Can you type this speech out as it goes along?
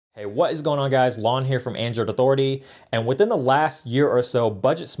Hey, what is going on, guys? Lon here from Android Authority. And within the last year or so,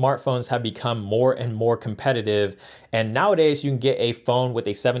 budget smartphones have become more and more competitive. And nowadays you can get a phone with a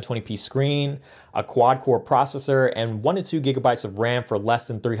 720p screen, a quad-core processor, and 1 to 2 gigabytes of RAM for less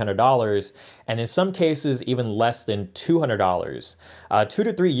than $300. And in some cases, even less than $200. 2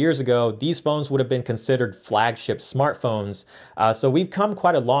 to 3 years ago, these phones would have been considered flagship smartphones. So we've come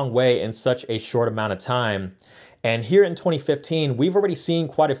quite a long way in such a short amount of time. And here in 2015, we've already seen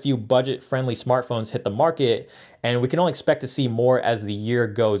quite a few budget-friendly smartphones hit the market, and we can only expect to see more as the year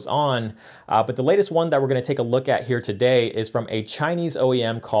goes on. But the latest one that we're going to take a look at here today is from a Chinese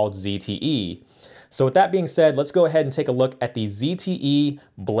OEM called ZTE. So with that being said, let's go ahead and take a look at the ZTE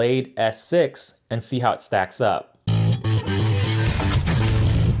Blade S6 and see how it stacks up.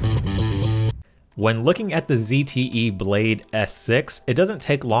 When looking at the ZTE Blade S6, it doesn't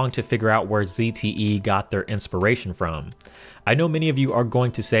take long to figure out where ZTE got their inspiration from. I know many of you are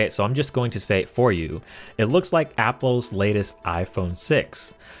going to say it, so I'm just going to say it for you. It looks like Apple's latest iPhone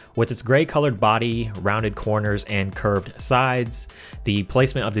 6. With its gray colored body, rounded corners, and curved sides, the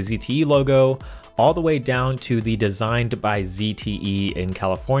placement of the ZTE logo, all the way down to the designed by ZTE in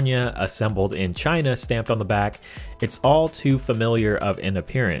California, assembled in China stamped on the back, it's all too familiar of an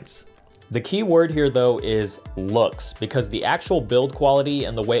appearance. The key word here though is looks, because the actual build quality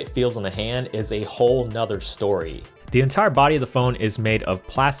and the way it feels in the hand is a whole nother story. The entire body of the phone is made of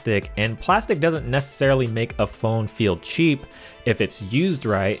plastic, and plastic doesn't necessarily make a phone feel cheap if it's used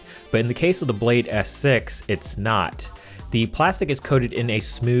right, but in the case of the Blade S6, it's not. The plastic is coated in a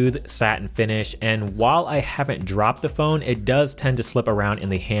smooth satin finish, and while I haven't dropped the phone, it does tend to slip around in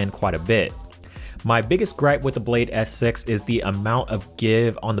the hand quite a bit. My biggest gripe with the Blade S6 is the amount of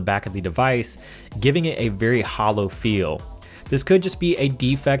give on the back of the device, giving it a very hollow feel. This could just be a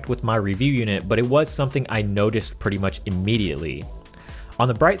defect with my review unit, but it was something I noticed pretty much immediately. On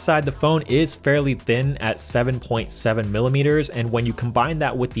the bright side, the phone is fairly thin at 7.7 millimeters, and when you combine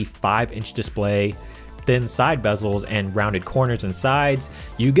that with the 5-inch display, thin side bezels, and rounded corners and sides,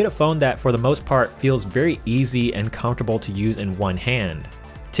 you get a phone that for the most part feels very easy and comfortable to use in one hand.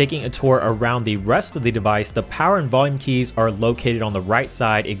 Taking a tour around the rest of the device, the power and volume keys are located on the right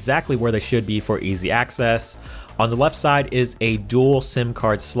side exactly where they should be for easy access. On the left side is a dual SIM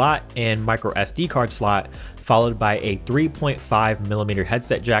card slot and micro SD card slot, followed by a 3.5mm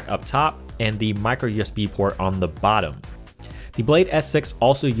headset jack up top and the micro USB port on the bottom. The Blade S6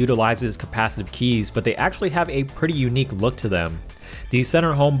 also utilizes capacitive keys, but they actually have a pretty unique look to them. The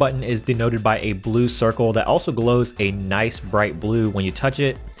center home button is denoted by a blue circle that also glows a nice bright blue when you touch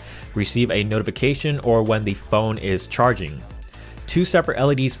it, receive a notification, or when the phone is charging. Two separate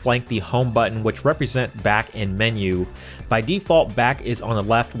LEDs flank the home button, which represent back and menu. By default, back is on the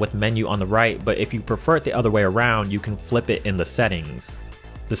left with menu on the right, but if you prefer it the other way around, you can flip it in the settings.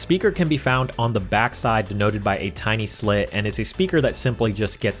 The speaker can be found on the back side, denoted by a tiny slit, and it's a speaker that simply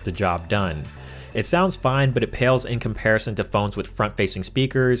just gets the job done. It sounds fine, but it pales in comparison to phones with front-facing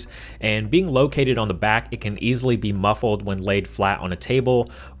speakers, and being located on the back, it can easily be muffled when laid flat on a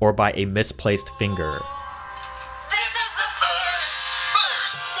table or by a misplaced finger. This is the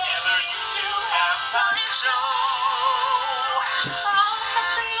first ever you have talk show. I'll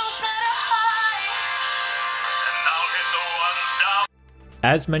hit the notes that are high, and I'll hit the ones down.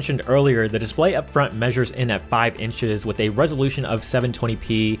 As mentioned earlier, the display up front measures in at 5 inches with a resolution of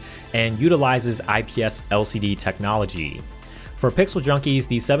 720p and utilizes IPS LCD technology. For pixel junkies,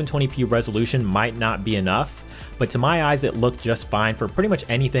 the 720p resolution might not be enough, but to my eyes it looked just fine for pretty much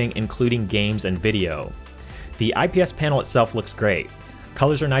anything, including games and video. The IPS panel itself looks great.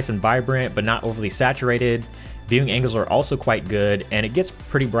 Colors are nice and vibrant, but not overly saturated. Viewing angles are also quite good, and it gets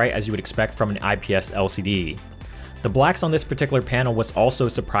pretty bright as you would expect from an IPS LCD. The blacks on this particular panel was also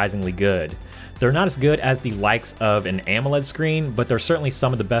surprisingly good. They're not as good as the likes of an AMOLED screen, but they're certainly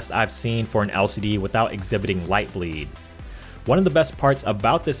some of the best I've seen for an LCD without exhibiting light bleed. One of the best parts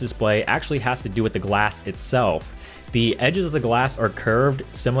about this display actually has to do with the glass itself. The edges of the glass are curved,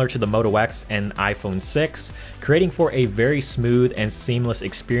 similar to the Moto X and iPhone 6, creating for a very smooth and seamless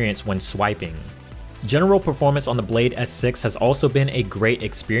experience when swiping. General performance on the Blade S6 has also been a great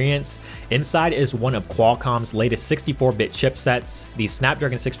experience. Inside is one of Qualcomm's latest 64-bit chipsets, the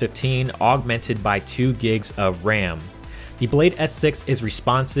Snapdragon 615, augmented by 2 gigs of RAM. The Blade S6 is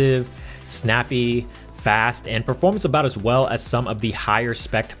responsive, snappy, fast, and performs about as well as some of the higher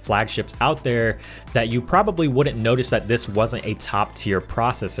spec flagships out there that you probably wouldn't notice that this wasn't a top-tier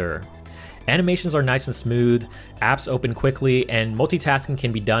processor. Animations are nice and smooth, apps open quickly, and multitasking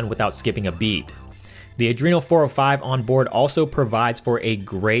can be done without skipping a beat. The Adreno 405 on board also provides for a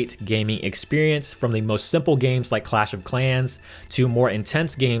great gaming experience, from the most simple games like Clash of Clans to more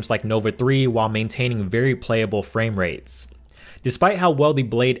intense games like Nova 3, while maintaining very playable frame rates. Despite how well the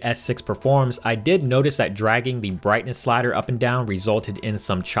Blade S6 performs, I did notice that dragging the brightness slider up and down resulted in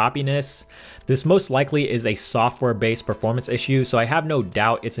some choppiness. This most likely is a software-based performance issue, so I have no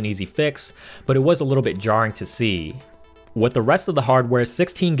doubt it's an easy fix, but it was a little bit jarring to see. With the rest of the hardware,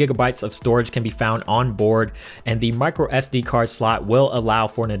 16 gigabytes of storage can be found on board, and the micro SD card slot will allow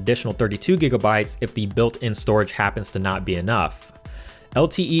for an additional 32 gigabytes if the built-in storage happens to not be enough.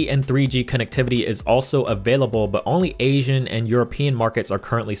 LTE and 3G connectivity is also available, but only Asian and European markets are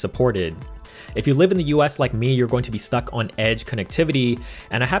currently supported. If you live in the US like me, you're going to be stuck on edge connectivity,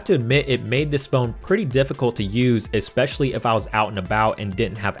 and I have to admit it made this phone pretty difficult to use, especially if I was out and about and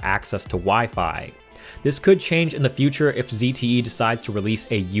didn't have access to Wi-Fi. This could change in the future if ZTE decides to release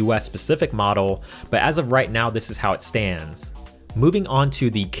a US specific model, but as of right now, this is how it stands. Moving on to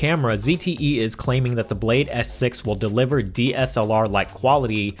the camera, ZTE is claiming that the Blade S6 will deliver DSLR-like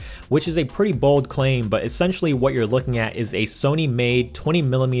quality, which is a pretty bold claim, but essentially what you're looking at is a Sony-made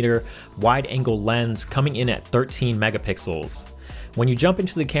 20mm wide-angle lens coming in at 13 megapixels. When you jump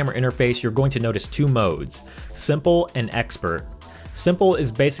into the camera interface, you're going to notice two modes, Simple and Expert. Simple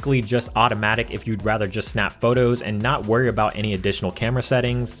is basically just automatic if you'd rather just snap photos and not worry about any additional camera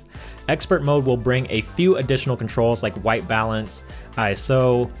settings. Expert mode will bring a few additional controls like white balance,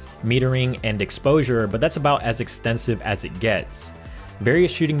 ISO, metering, and exposure, but that's about as extensive as it gets.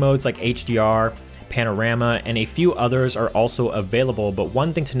 Various shooting modes like HDR, panorama, and a few others are also available, but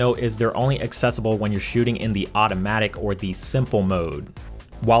one thing to note is they're only accessible when you're shooting in the automatic or the simple mode.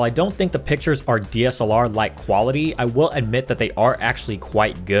 While I don't think the pictures are DSLR-like quality, I will admit that they are actually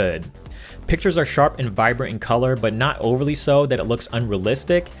quite good. Pictures are sharp and vibrant in color, but not overly so that it looks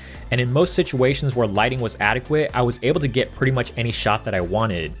unrealistic, and in most situations where lighting was adequate, I was able to get pretty much any shot that I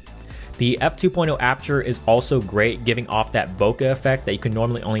wanted. The f2.0 aperture is also great, giving off that bokeh effect that you can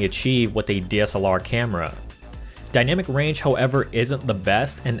normally only achieve with a DSLR camera. Dynamic range, however, isn't the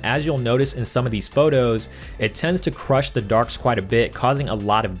best, and as you'll notice in some of these photos, it tends to crush the darks quite a bit, causing a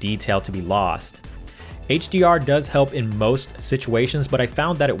lot of detail to be lost. HDR does help in most situations, but I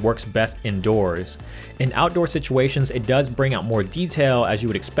found that it works best indoors. In outdoor situations, it does bring out more detail as you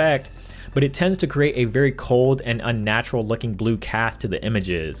would expect, but it tends to create a very cold and unnatural looking blue cast to the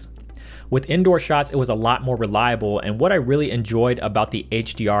images. With indoor shots, it was a lot more reliable, and what I really enjoyed about the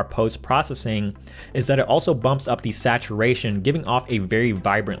HDR post-processing is that it also bumps up the saturation, giving off a very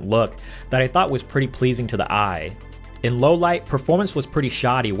vibrant look that I thought was pretty pleasing to the eye. In low light, performance was pretty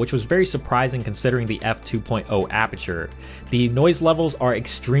shoddy, which was very surprising considering the f2.0 aperture. The noise levels are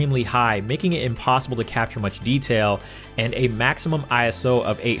extremely high, making it impossible to capture much detail, and a maximum ISO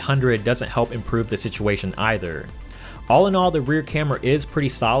of 800 doesn't help improve the situation either. All in all, the rear camera is pretty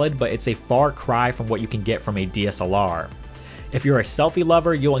solid, but it's a far cry from what you can get from a DSLR. If you're a selfie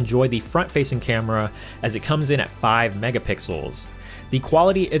lover, you'll enjoy the front-facing camera as it comes in at 5 megapixels. The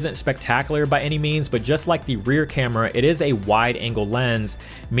quality isn't spectacular by any means, but just like the rear camera, it is a wide-angle lens,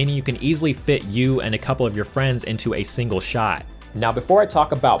 meaning you can easily fit you and a couple of your friends into a single shot. Now, before I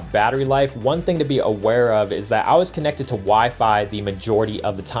talk about battery life, one thing to be aware of is that I was connected to Wi-Fi the majority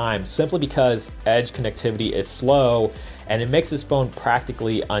of the time, simply because edge connectivity is slow and it makes this phone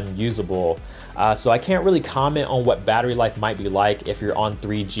practically unusable. So I can't really comment on what battery life might be like if you're on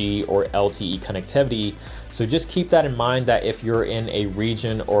 3G or LTE connectivity. So just keep that in mind, that if you're in a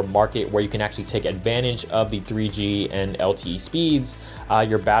region or market where you can actually take advantage of the 3G and LTE speeds,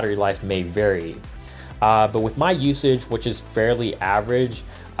 your battery life may vary. But with my usage, which is fairly average,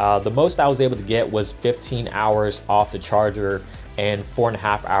 the most I was able to get was 15 hours off the charger and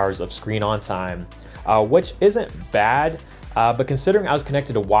 4.5 hours of screen on time, which isn't bad. But considering I was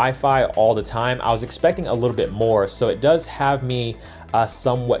connected to Wi-Fi all the time, I was expecting a little bit more. So it does have me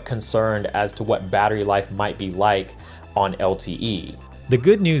somewhat concerned as to what battery life might be like on LTE. The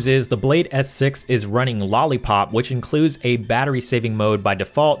good news is the Blade S6 is running Lollipop, which includes a battery saving mode by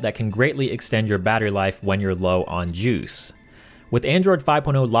default that can greatly extend your battery life when you're low on juice. With Android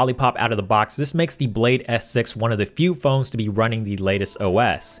 5.0 Lollipop out of the box, this makes the Blade S6 one of the few phones to be running the latest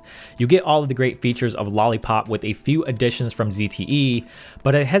OS. You get all of the great features of Lollipop with a few additions from ZTE,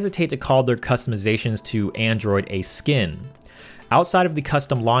 but I hesitate to call their customizations to Android a skin. Outside of the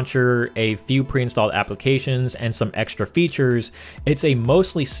custom launcher, a few pre-installed applications, and some extra features, it's a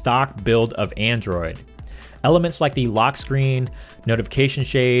mostly stock build of Android. Elements like the lock screen, notification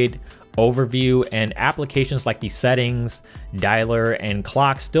shade, overview, and applications like the settings, dialer, and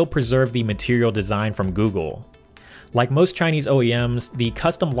clock still preserve the material design from Google. Like most Chinese OEMs, the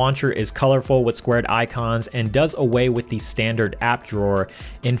custom launcher is colorful with squared icons and does away with the standard app drawer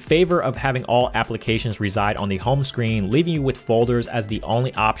in favor of having all applications reside on the home screen, leaving you with folders as the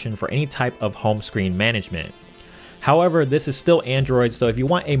only option for any type of home screen management. However, this is still Android, so if you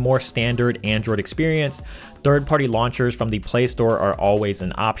want a more standard Android experience, third-party launchers from the Play Store are always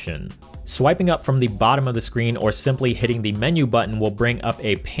an option. Swiping up from the bottom of the screen or simply hitting the menu button will bring up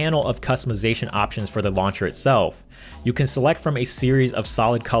a panel of customization options for the launcher itself. You can select from a series of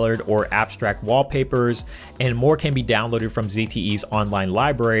solid colored or abstract wallpapers, and more can be downloaded from ZTE's online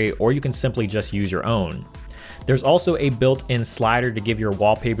library, or you can simply just use your own. There's also a built-in slider to give your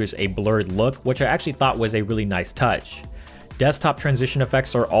wallpapers a blurred look, which I actually thought was a really nice touch. Desktop transition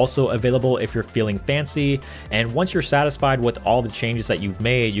effects are also available if you're feeling fancy, and once you're satisfied with all the changes that you've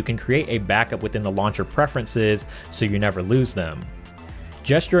made, you can create a backup within the launcher preferences so you never lose them.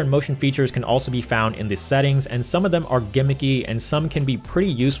 Gesture and motion features can also be found in the settings, and some of them are gimmicky and some can be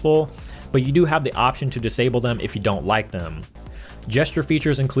pretty useful, but you do have the option to disable them if you don't like them. Gesture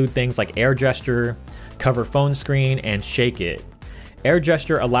features include things like air gesture, cover phone screen, and shake it. Air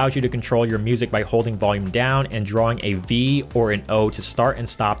gesture allows you to control your music by holding volume down and drawing a V or an O to start and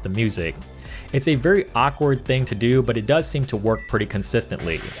stop the music. It's a very awkward thing to do, but it does seem to work pretty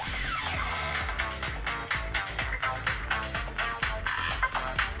consistently.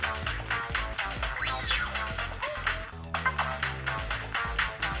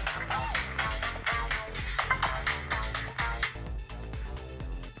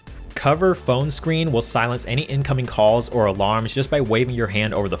 Cover phone screen will silence any incoming calls or alarms just by waving your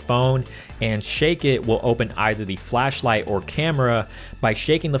hand over the phone, and shake it will open either the flashlight or camera by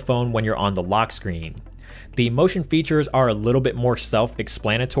shaking the phone when you're on the lock screen. The motion features are a little bit more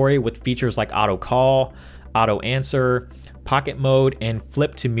self-explanatory with features like auto call, auto answer, pocket mode, and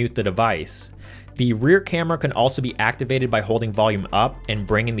flip to mute the device. The rear camera can also be activated by holding volume up and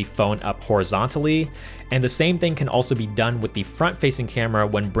bringing the phone up horizontally, and the same thing can also be done with the front-facing camera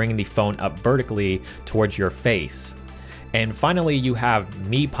when bringing the phone up vertically towards your face. And finally, you have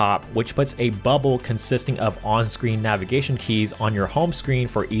Me Pop, which puts a bubble consisting of on-screen navigation keys on your home screen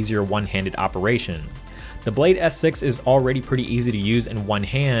for easier one-handed operation. The Blade S6 is already pretty easy to use in one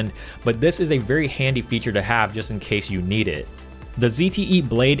hand, but this is a very handy feature to have just in case you need it. The ZTE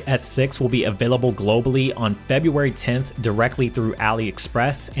Blade S6 will be available globally on February 10th directly through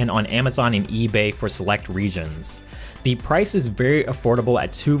AliExpress and on Amazon and eBay for select regions. The price is very affordable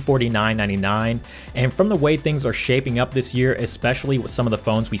at $249.99, and from the way things are shaping up this year, especially with some of the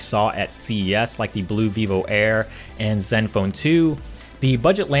phones we saw at CES like the Blue Vivo Air and Zenfone 2, the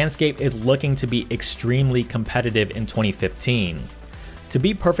budget landscape is looking to be extremely competitive in 2015. To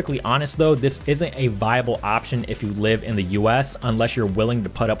be perfectly honest though, this isn't a viable option if you live in the US unless you're willing to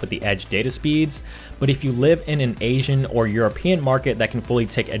put up with the edge data speeds, but if you live in an Asian or European market that can fully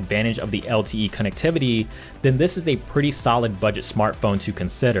take advantage of the LTE connectivity, then this is a pretty solid budget smartphone to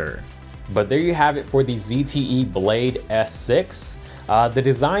consider. But there you have it for the ZTE Blade S6. The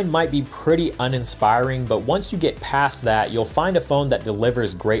design might be pretty uninspiring, but once you get past that, you'll find a phone that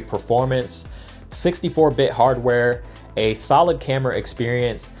delivers great performance, 64-bit hardware, a solid camera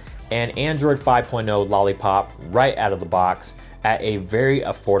experience, and Android 5.0 Lollipop right out of the box at a very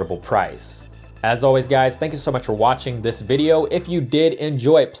affordable price. As always guys, thank you so much for watching this video. If you did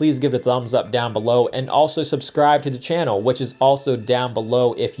enjoy it, please give it a thumbs up down below, and also subscribe to the channel, which is also down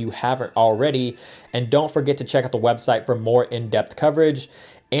below if you haven't already. And don't forget to check out the website for more in-depth coverage,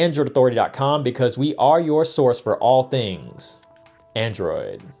 AndroidAuthority.com, because we are your source for all things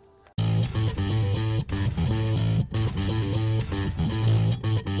Android.